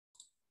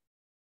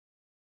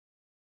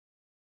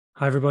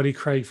Hi, everybody.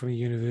 Craig from the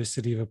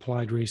University of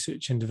Applied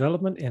Research and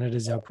Development, and it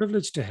is our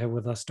privilege to have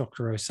with us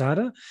Dr.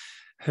 Osada,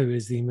 who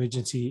is the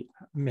Emergency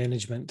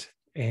Management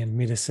and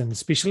Medicine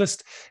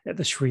Specialist at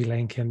the Sri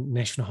Lankan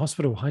National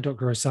Hospital. Hi,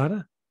 Dr.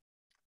 Osada.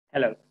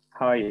 Hello,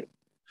 how are you?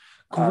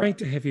 Great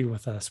to have you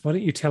with us. Why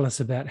don't you tell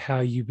us about how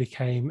you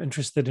became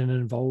interested and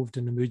involved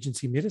in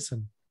emergency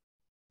medicine?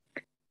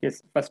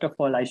 Yes, first of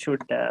all, I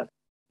should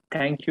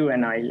thank you,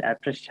 and I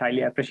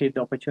highly appreciate the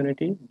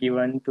opportunity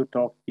given to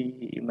talk to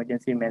the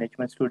emergency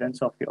management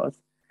students of yours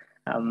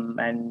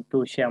and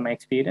to share my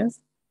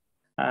experience.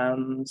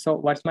 So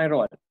what's my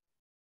role?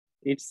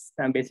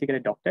 I'm basically a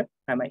doctor.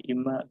 I'm an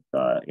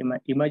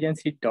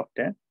emergency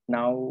doctor.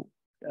 Now,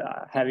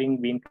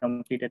 having been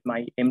completed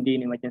my MD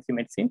in emergency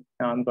medicine,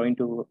 now I'm going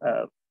to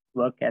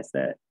work as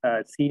a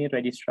senior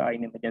registrar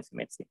in emergency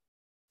medicine.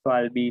 So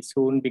I'll be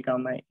soon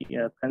become a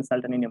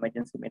consultant in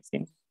emergency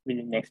medicine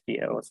within next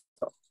year or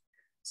so.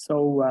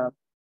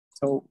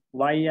 So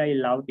why I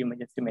love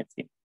emergency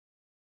medicine?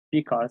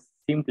 Because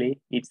simply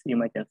it's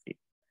emergency.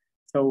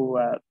 So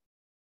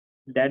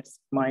that's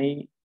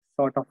my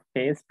sort of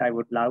taste I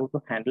would love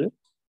to handle.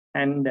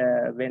 And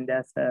when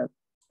there's a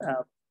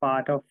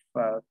part of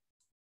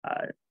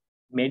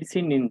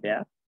medicine in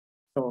there,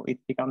 so it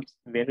becomes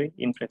very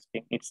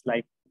interesting. It's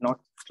like not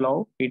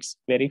slow, it's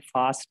very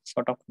fast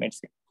sort of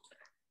medicine.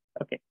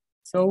 Okay,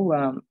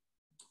 so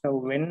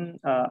when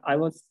I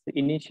was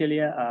initially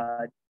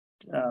a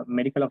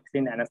medical officer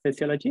in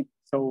anesthesiology,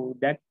 so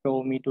that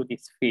drove me to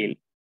this field,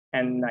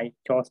 and I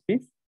chose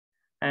this.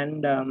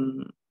 And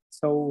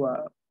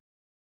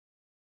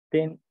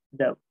then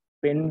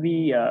when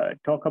we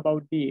talk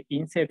about the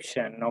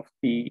inception of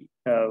the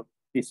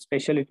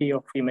specialty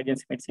of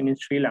emergency medicine in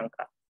Sri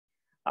Lanka,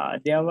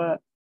 there were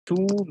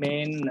two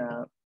main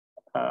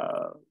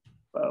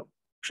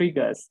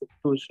triggers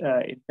to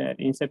the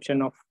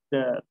inception of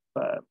the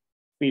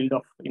field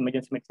of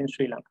emergency medicine in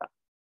Sri Lanka.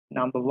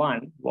 Number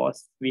one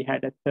was we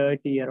had a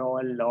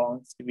 30-year-old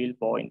long civil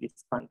war in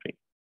this country,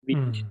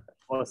 which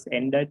was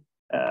ended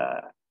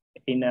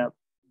in a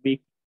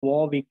big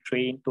war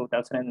victory in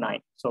 2009.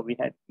 So we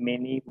had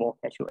many war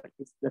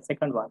casualties. The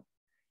second one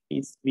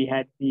is we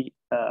had the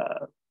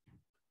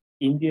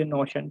Indian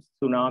Ocean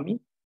tsunami.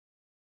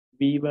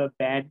 We were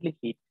badly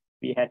hit.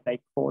 We had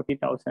like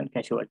 40,000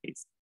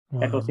 casualties.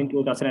 Wow. That was in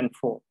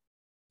 2004.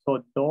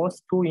 So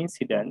those two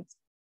incidents,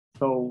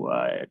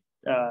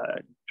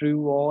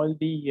 drew all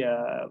the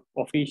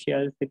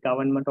officials, the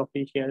government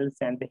officials,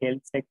 and the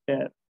health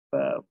sector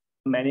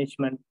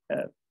management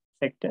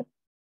sector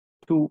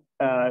to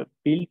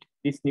build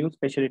this new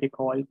specialty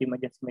called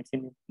emergency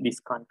medicine in this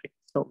country.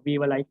 So we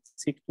were like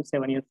 6 to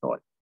 7 years old.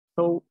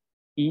 So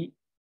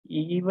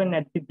even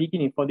at the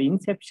beginning, for the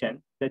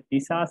inception, the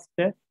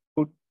disaster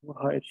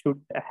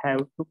should have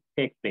to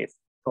take place.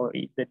 So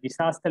the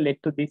disaster led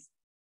to this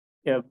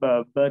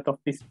birth of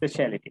this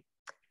specialty.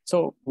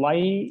 So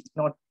why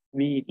not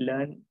we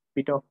learn a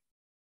bit of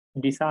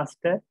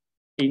disaster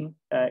in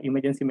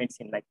emergency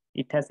medicine? Like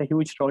it has a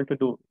huge role to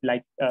do,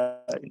 like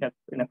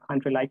in a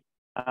country like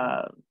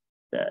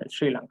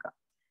Sri Lanka.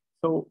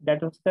 So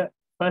that was the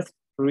first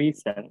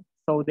reason.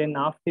 So then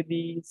after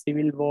the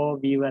civil war,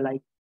 we were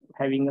like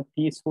having a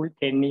peaceful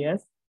 10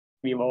 years.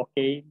 We were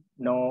okay,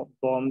 no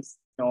bombs,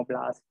 no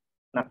blast,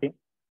 nothing.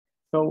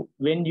 So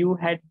when you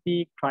had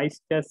the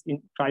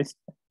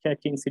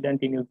Christchurch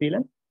incident in New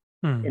Zealand,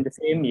 in the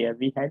same year,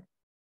 we had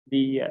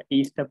the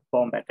Easter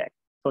bomb attack.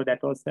 So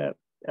that was a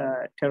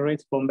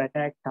terrorist bomb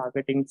attack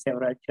targeting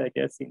several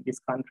churches in this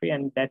country,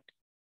 and that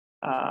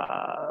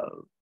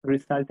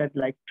resulted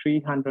like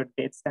 300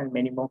 deaths and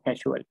many more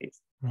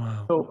casualties.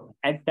 Wow. So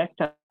at that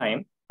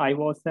time, I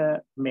was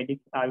a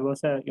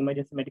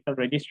emergency medical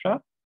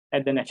registrar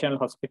at the National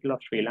Hospital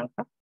of Sri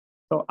Lanka.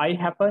 So I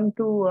happened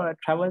to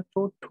travel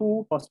through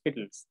two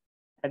hospitals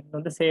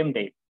on the same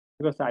day,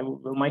 because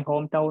my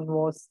hometown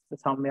was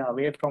somewhere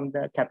away from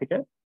the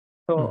capital.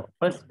 So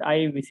first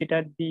I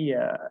visited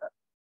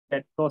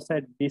that was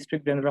a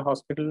district general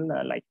hospital,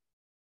 like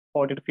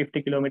 40 to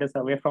 50 kilometers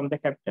away from the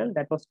capital.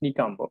 That was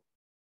Nikambo.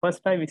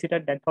 First I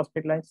visited that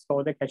hospital and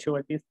saw the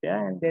casualties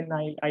there, and then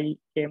I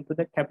came to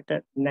the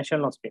capital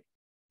national hospital.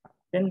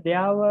 Then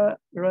there were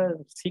a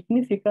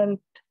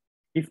significant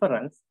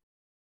difference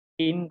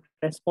in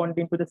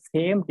responding to the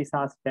same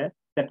disaster.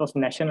 That was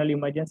national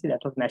emergency,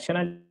 that was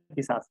national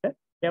disaster.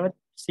 There was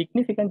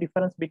significant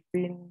difference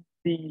between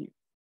the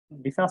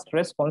disaster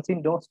response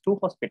in those two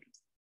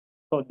hospitals.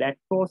 So that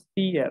was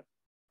the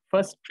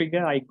first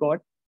trigger I got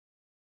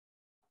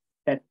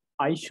that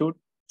I should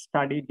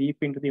study deep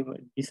into the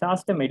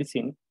disaster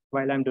medicine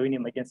while I'm doing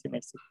emergency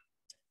medicine.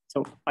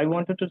 So I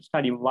wanted to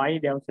study why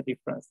there was a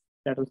difference.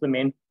 That was the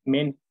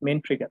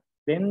main trigger.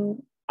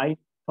 Then I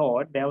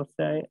thought there was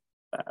a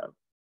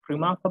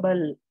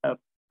remarkable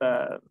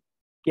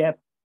gap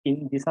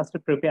in disaster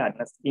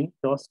preparedness in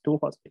those two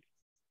hospitals.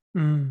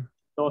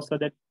 Those are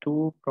the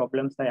two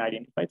problems I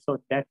identified. So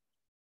that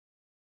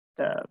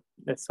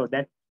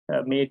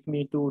made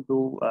me to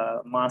do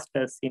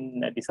masters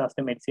in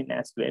disaster medicine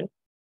as well.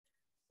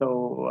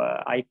 So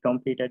I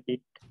completed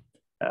it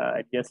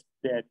just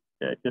at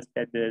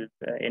the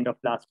end of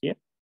last year.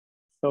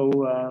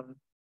 So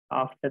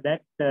after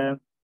that,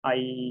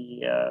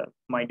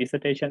 my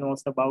dissertation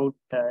was about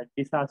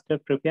disaster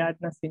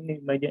preparedness in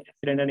the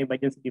accident and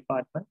emergency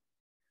department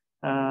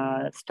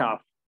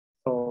staff.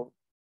 So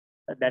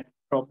that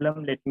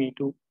problem led me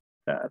to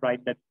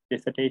write that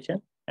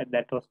dissertation, and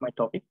that was my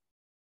topic.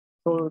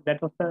 So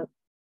that was the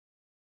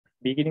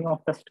beginning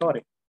of the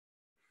story.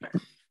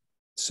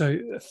 So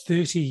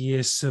 30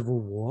 years civil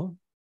war,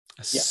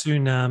 a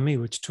tsunami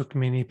which took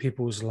many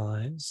people's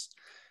lives,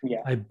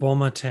 a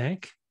bomb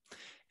attack,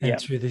 and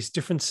through these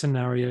different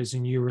scenarios,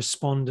 and you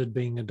responded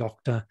being a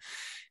doctor,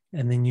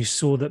 and then you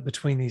saw that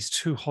between these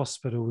two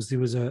hospitals, there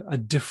was a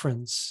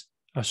difference,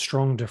 a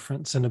strong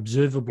difference, an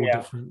observable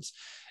difference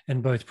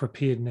in both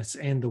preparedness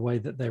and the way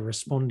that they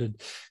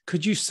responded.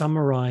 Could you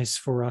summarize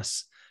for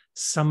us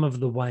some of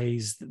the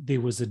ways that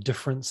there was a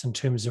difference in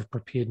terms of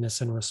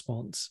preparedness and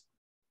response?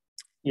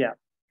 Yeah.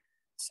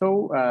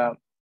 So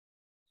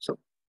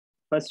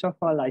first of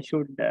all, I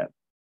should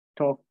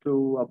talk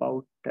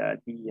about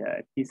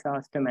the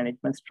disaster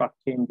management structure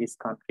in this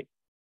country.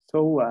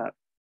 So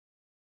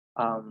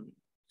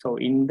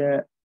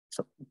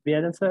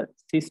there is a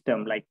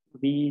system, like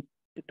we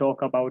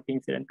talk about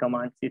incident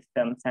command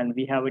systems, and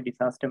we have a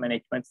disaster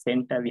management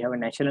center, we have a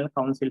National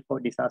Council for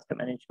Disaster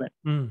Management.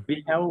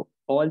 We have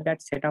all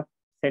that set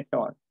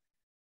on.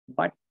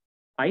 But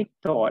I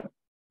thought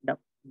that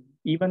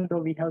even though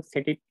we have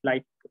set it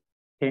like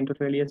 10 to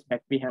 12 years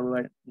back, we have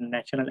a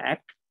national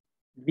act,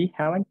 we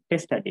haven't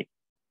tested it.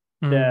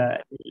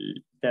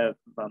 The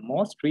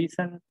most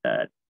recent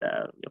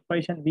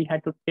operation we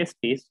had to test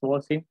this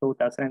was in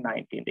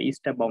 2019, the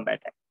Easter bomb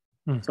attack.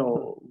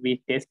 So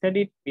we tested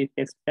it, we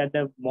tested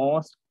the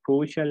most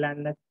crucial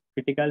and the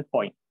critical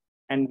point,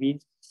 and we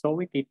saw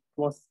it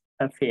was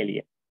a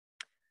failure.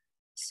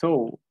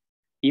 So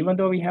even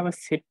though we have a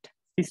set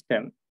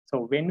system,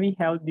 so when we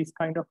have this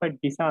kind of a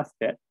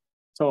disaster,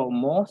 so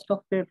most of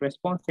the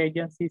response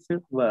agencies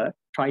were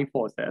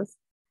tri-forces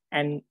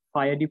and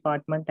fire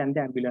department and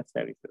the ambulance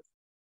services.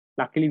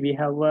 Luckily, we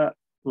have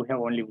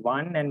only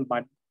one,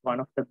 but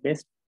one of the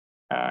best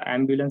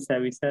ambulance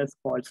services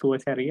called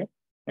Suraweera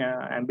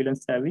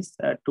ambulance service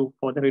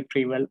for the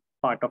retrieval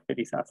part of the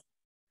disaster.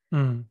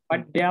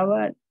 But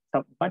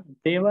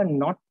they were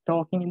not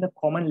talking in the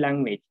common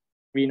language.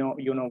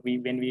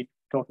 When we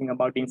talking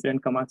about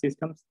incident command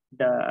systems,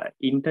 the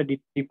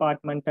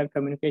interdepartmental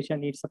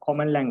communication is a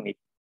common language.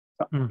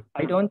 So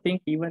I don't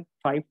think even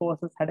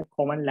tri-forces had a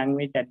common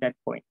language at that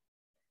point.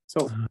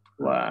 So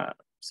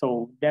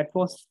that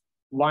was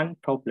one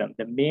problem.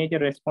 The major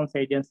response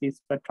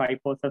agencies were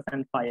tri-forces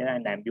and fire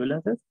and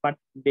ambulances, but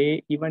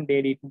they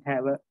didn't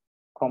have a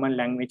common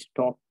language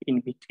talk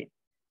in between.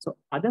 So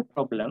other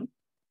problem,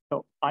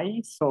 so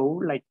I saw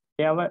like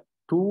there were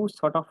two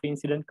sort of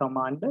incident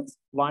commanders.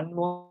 One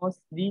was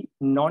the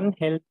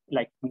non-health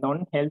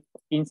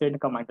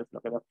incident commanders,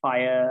 like the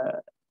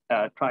fire,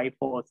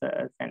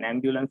 tri-forces and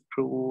ambulance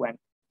crew, and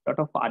a lot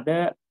of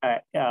other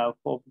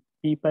for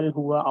people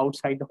who were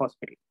outside the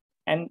hospital.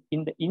 And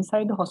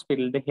inside the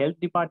hospital, the health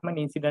department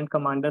incident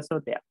commanders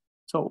are there.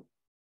 So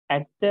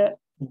at the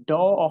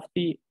door of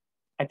the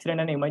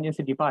accident and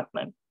emergency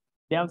department,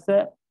 there's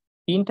a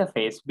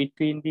interface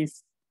between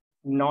this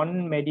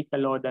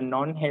non-medical or the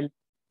non-health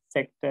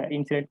sector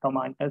incident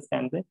commanders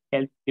and the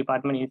health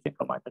department incident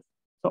commanders.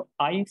 So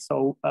I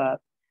saw a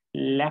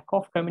lack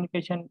of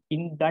communication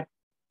in that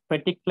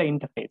particular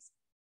interface.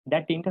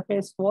 That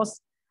interface was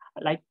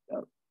like,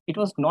 it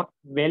was not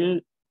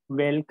well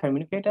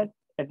communicated.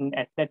 And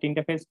at that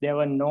interface, there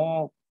were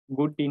no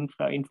good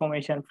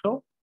information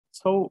flow.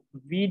 So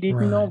we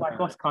didn't know what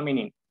was coming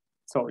in.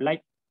 So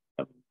like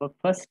the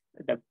best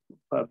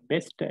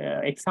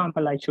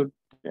example I should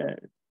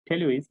tell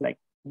you is like,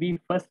 we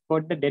first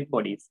got the dead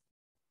bodies.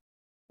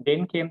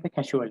 Then came the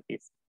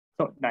casualties.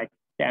 So like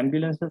the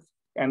ambulance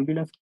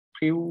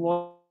crew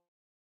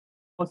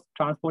was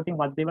transporting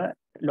what they were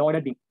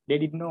loaded in. They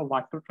didn't know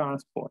what to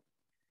transport.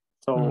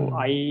 So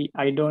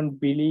I don't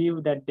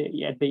believe that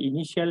at the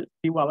initial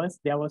few hours,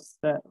 there was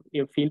a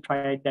field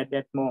trial at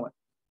that moment.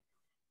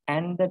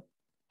 And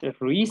the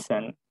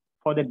reason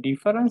for the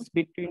difference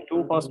between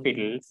two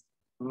hospitals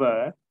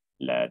were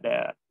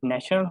the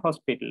National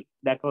Hospital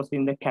that was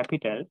in the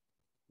capital,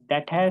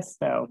 that has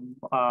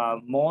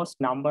most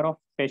number of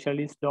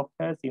specialist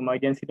doctors,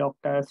 emergency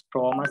doctors,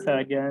 trauma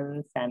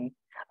surgeons, and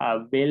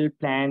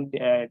well-planned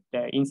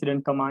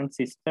incident command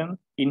system,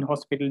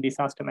 in-hospital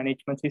disaster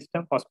management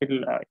system,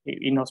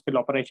 in-hospital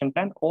operation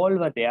plan, all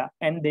were there,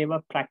 and they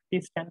were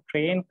practiced and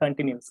trained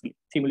continuously,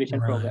 simulation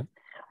program.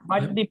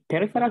 But the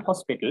peripheral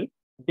hospital,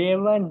 they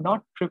were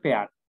not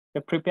prepared.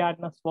 The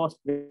preparedness was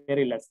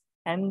very less.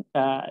 And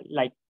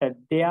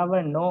there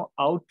were no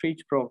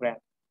outreach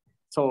programs.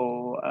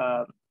 So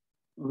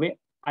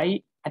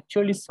I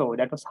actually saw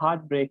that was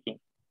heartbreaking.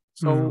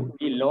 So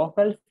the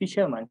local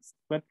fishermen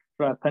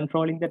were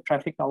controlling the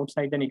traffic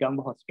outside the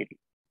Negombo hospital,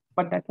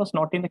 but that was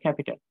not in the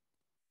capital.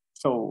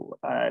 So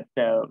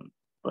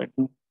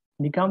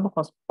Nigambo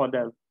for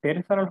the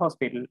peripheral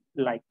hospital,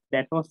 like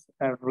that was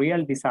a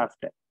real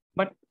disaster.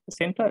 But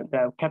in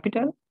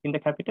the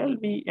capital,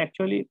 we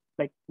actually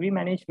we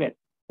managed well.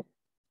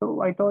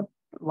 So I thought,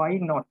 why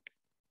not?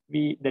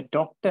 The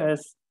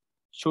doctors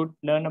should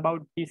learn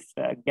about this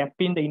gap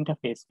in the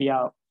interface we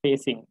are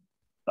facing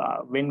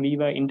when we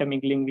were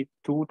intermingling with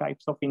two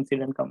types of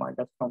incident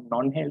commanders from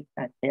non-health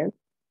and health,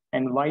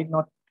 and why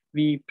not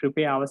we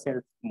prepare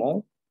ourselves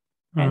more,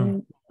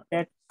 and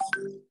that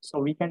so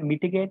we can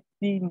mitigate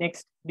the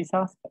next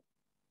disaster.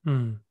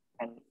 And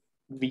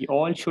we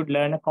all should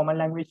learn a common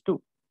language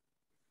too.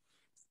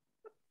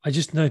 I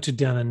just noted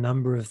down a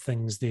number of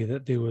things there,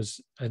 that there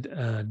was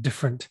a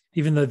different,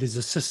 even though there's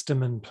a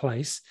system in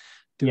place,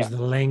 there was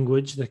the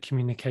language, the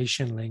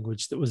communication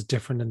language that was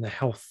different in the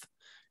health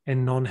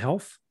and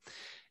non-health.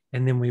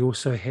 And then we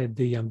also had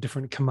the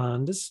different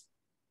commanders,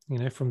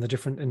 from the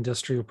different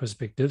industrial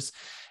perspectives,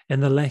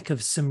 and the lack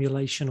of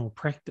simulation or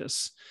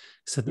practice,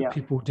 so that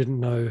people didn't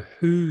know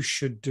who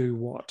should do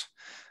what,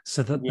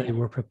 so that they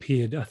were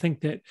prepared. I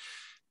think that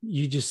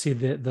you just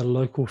said that the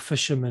local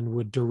fishermen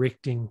were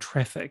directing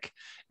traffic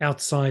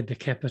outside the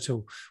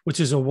capital, which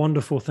is a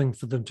wonderful thing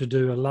for them to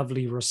do, a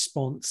lovely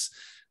response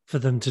for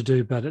them to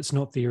do, but it's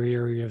not their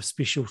area of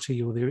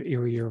specialty or their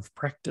area of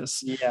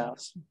practice.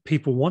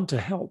 People want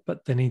to help,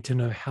 but they need to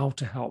know how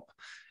to help.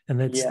 And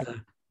that's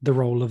the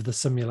role of the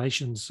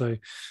simulation. So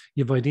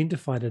you've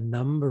identified a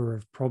number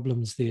of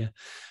problems there.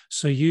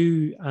 So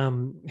you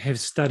have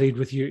studied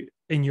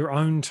in your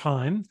own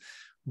time,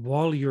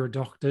 while you're a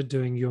doctor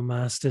doing your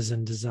master's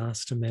in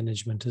disaster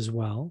management as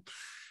well.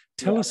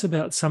 Tell us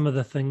about some of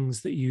the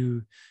things that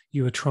you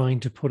are trying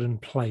to put in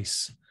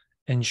place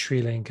in Sri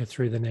Lanka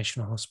through the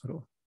National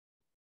Hospital.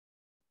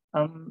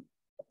 I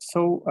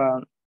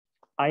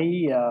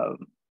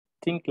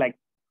think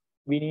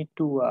we need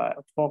to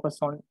focus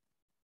on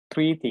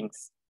three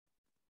things.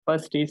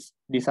 First is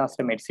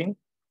disaster medicine.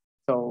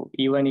 So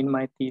even in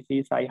my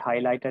thesis, I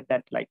highlighted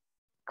that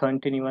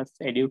continuous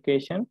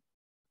education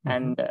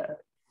and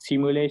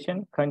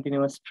simulation,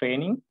 continuous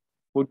training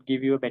would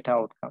give you a better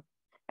outcome.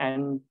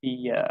 And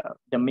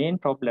the main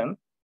problem,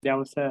 there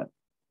was a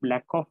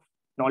lack of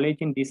knowledge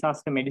in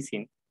disaster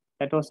medicine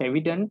that was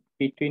evident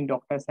between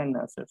doctors and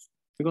nurses.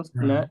 Because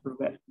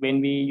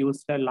when we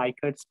used a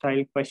Likert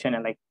style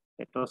questionnaire,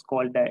 it was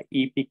called the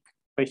EPIC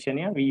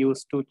questionnaire, we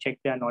used to check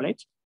their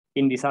knowledge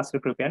in disaster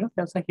preparedness.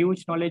 There's a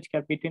huge knowledge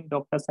gap between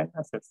doctors and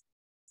nurses.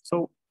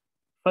 So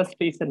first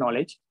is the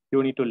knowledge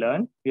you need to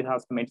learn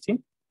disaster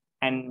medicine,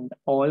 and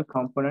all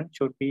components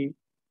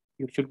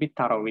you should be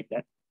thorough with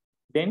that.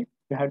 Then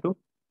you have to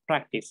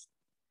practice.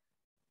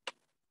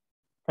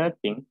 Third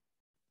thing,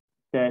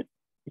 that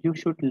you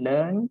should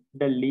learn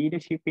the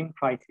leadership in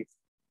crisis.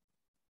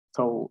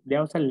 So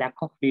there was a lack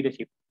of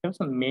leadership. There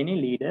were many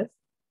leaders,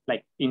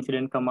 like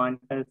incident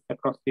commanders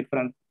across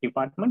different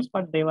departments,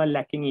 but they were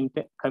lacking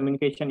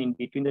communication in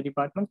between the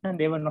departments, and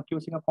they were not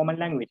using a common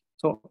language.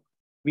 So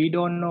we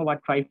don't know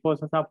what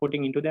triforces are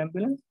putting into the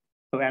ambulance.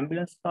 So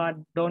ambulance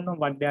don't know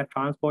what they are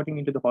transporting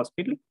into the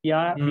hospital. We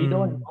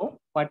don't know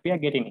what we are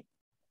getting in.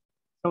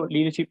 So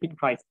leadership in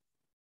crisis.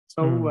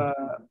 So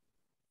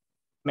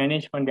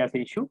management as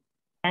an issue,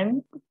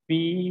 and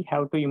we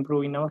have to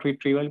improve in our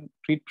retrieval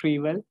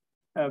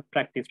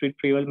practice,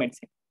 retrieval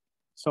medicine.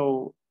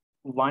 So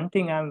one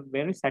thing I'm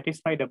very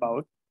satisfied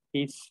about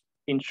is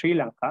in Sri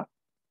Lanka,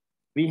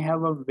 we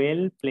have a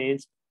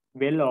well-placed,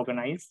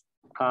 well-organized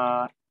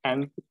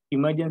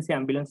emergency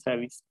ambulance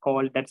service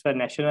that's a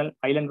national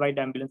island-wide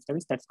ambulance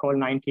service that's called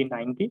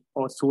 1990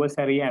 or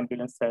Suraweera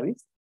ambulance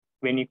service.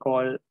 When you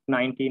call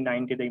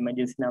 1990, the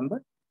emergency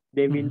number,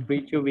 they will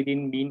reach you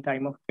within mean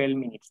time of 12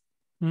 minutes.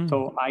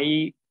 So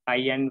I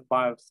and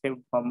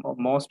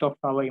most of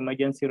our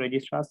emergency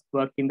registrars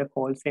work in the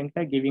call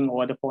center, giving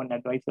over the phone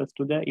advices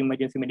to the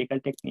emergency medical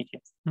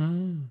technicians.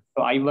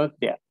 So I work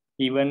there.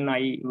 Even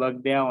I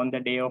worked there on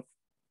the day of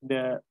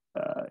the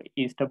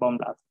Easter bomb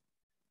blast.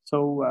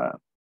 So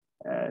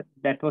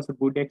that was a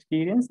good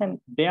experience, and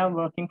they are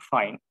working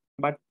fine,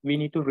 but we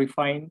need to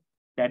refine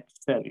that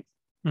service.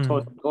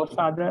 So those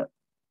are the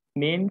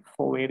main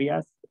 4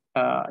 areas,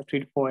 3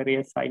 to 4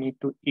 areas I need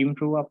to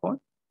improve upon.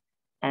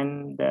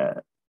 And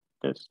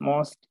the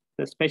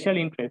special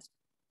interest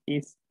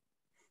is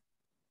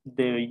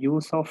the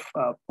use of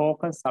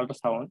focused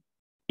ultrasound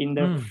in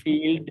the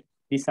field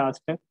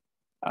disaster,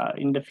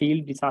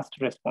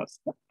 response.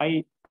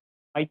 I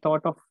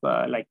thought of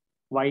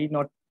why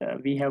not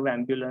we have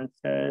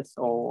ambulances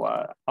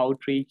or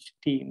outreach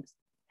teams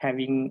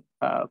having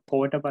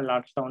portable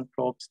ultrasound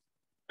probes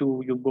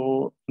you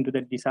go into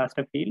the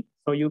disaster field.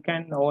 So you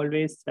can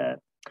always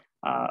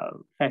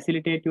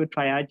facilitate your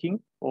triaging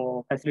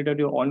or facilitate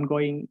your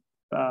ongoing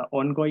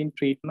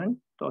treatment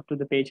to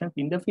the patients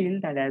in the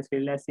field, and as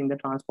well as in the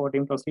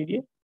transporting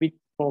procedure with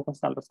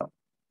focused ultrasound.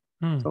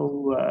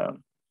 So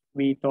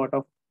we thought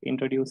of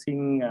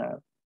introducing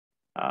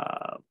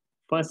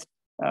first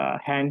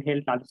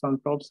handheld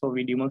ultrasound probes. So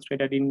we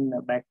demonstrated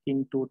back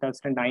in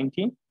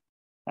 2019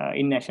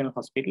 in National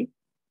Hospital.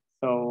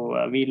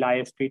 So we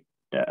liaised with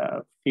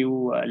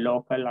few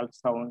local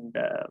ultrasound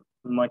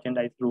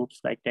merchandise groups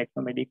like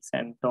Technomedics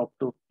and talked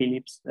to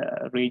Philips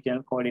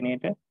regional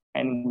coordinator,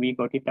 and we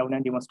got it down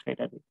and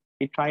demonstrated it.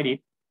 We tried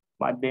it,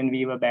 but then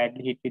we were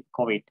badly hit with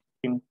COVID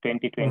in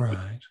 2020.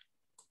 Right.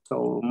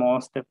 So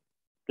most of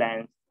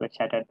plans were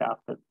shattered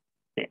after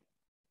that.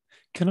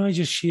 Can I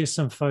just share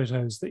some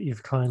photos that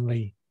you've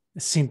kindly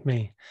sent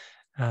me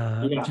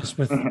just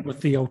with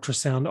the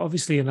ultrasound?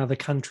 Obviously, in other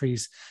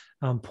countries,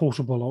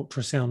 portable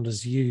ultrasound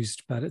is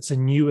used, but it's a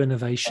new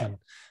innovation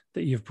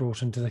that you've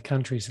brought into the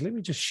country. So let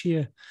me just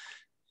share.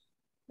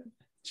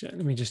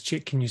 Let me just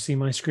check. Can you see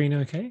my screen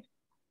okay?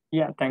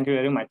 Yeah, thank you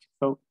very much.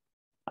 So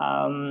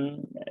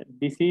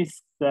this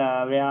is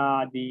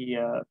where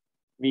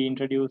we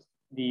introduced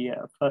the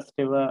first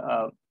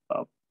ever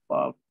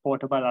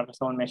portable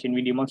ultrasound machine.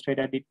 We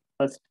demonstrated it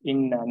first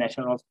in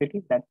National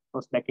Hospital. That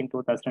was back in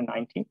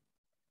 2019.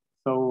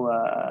 So,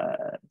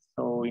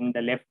 so in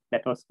the left,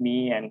 that was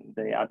me, and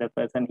the other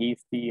person,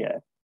 he's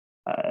the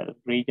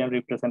regional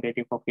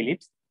representative for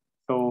Philips.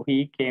 So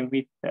he came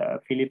with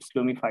Philips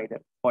Lumifier,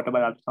 portable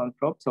ultrasound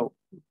probe. So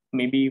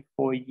maybe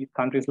for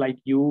countries like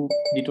you,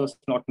 it was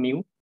not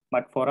new,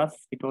 but for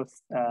us, it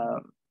was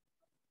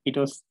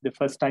the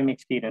first time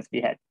experience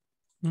we had.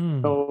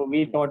 So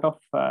we thought of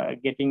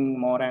getting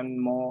more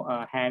and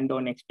more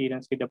hand-on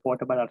experience with the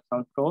portable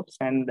ultrasound probes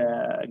and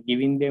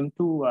giving them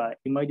to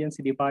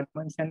emergency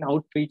departments and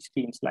outreach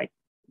teams like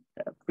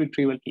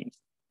retrieval teams.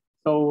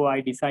 So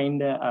I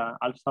designed an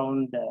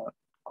ultrasound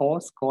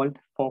course called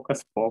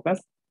Focus.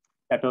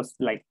 That was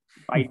like,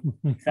 I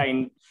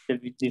designed,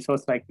 this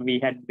was like, we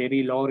had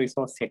very low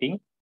resource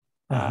setting.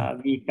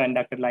 We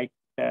conducted like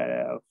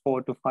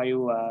 4 to 5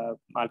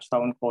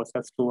 ultrasound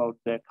courses throughout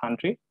the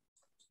country.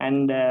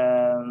 And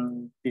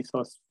this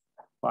was,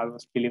 I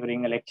was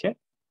delivering a lecture.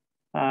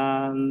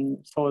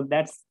 So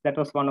that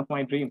was one of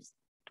my dreams,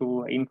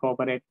 to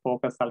incorporate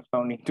focus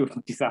ultrasound into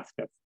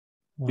disaster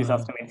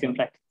medicine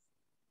practice.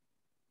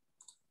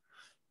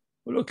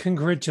 Well, look,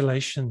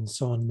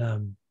 congratulations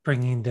on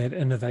bringing that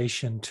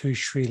innovation to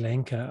Sri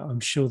Lanka. I'm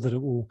sure that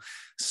it will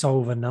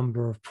solve a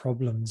number of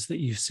problems that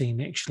you've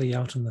seen actually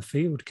out in the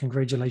field.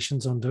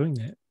 Congratulations on doing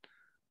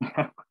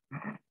that.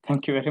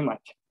 Thank you very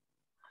much.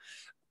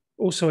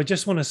 Also, I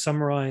just want to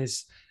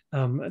summarize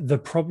the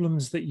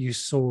problems that you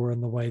saw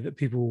in the way that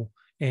people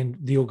and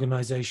the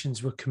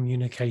organizations were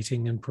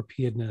communicating and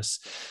preparedness,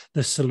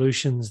 the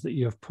solutions that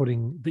you're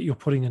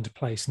putting into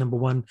place. Number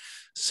 1,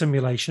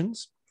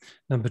 simulations.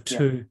 Number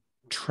 2,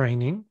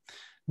 training.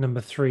 Number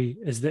 3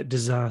 is that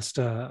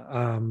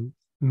disaster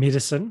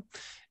medicine,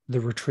 the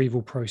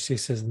retrieval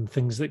processes and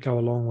things that go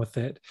along with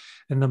that.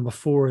 And number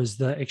 4 is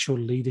the actual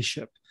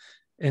leadership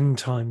in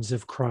times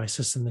of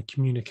crisis and the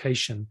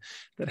communication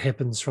that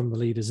happens from the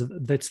leaders.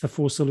 That's the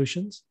 4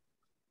 solutions?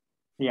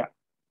 Yeah.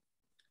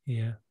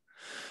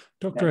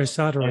 Dr.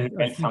 Osada,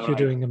 I think you're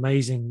doing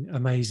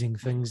amazing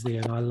things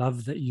there. And I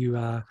love that you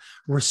are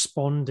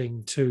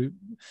responding to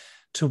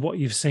what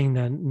you've seen,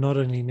 not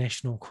only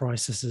national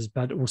crises,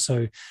 but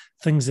also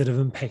things that have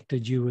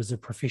impacted you as a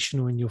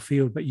professional in your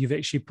field, but you've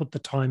actually put the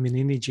time and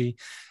energy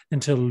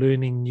into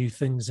learning new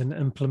things and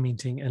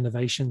implementing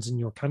innovations in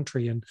your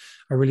country. And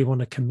I really want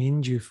to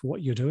commend you for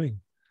what you're doing.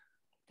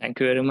 Thank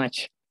you very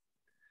much.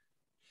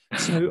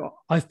 So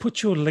I've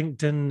put your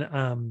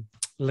LinkedIn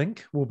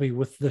link will be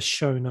with the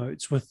show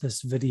notes with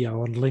this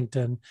video on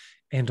LinkedIn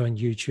and on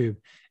YouTube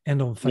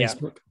and on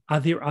Facebook.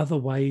 Are there other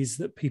ways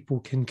that people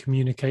can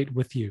communicate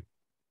with you?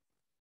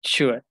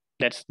 Sure,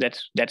 that's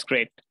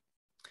great.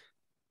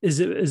 Is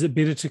it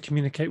better to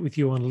communicate with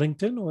you on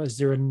LinkedIn, or is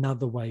there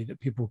another way that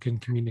people can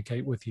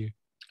communicate with you?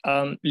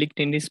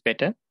 LinkedIn is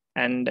better,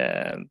 and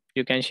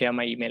you can share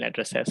my email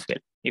address as well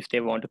if they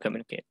want to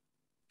communicate.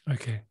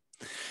 Okay.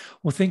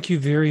 Well, thank you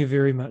very,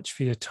 very much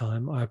for your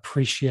time. I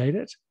appreciate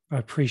it. I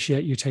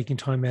appreciate you taking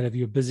time out of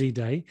your busy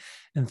day,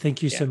 and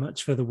thank you so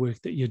much for the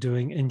work that you're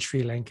doing in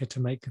Sri Lanka to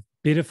make it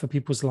better for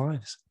people's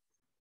lives.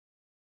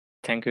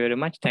 Thank you very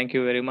much. Thank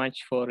you very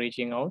much for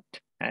reaching out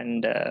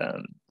and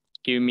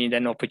give me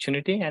an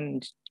opportunity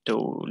and to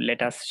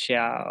let us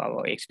share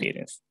our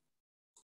experience.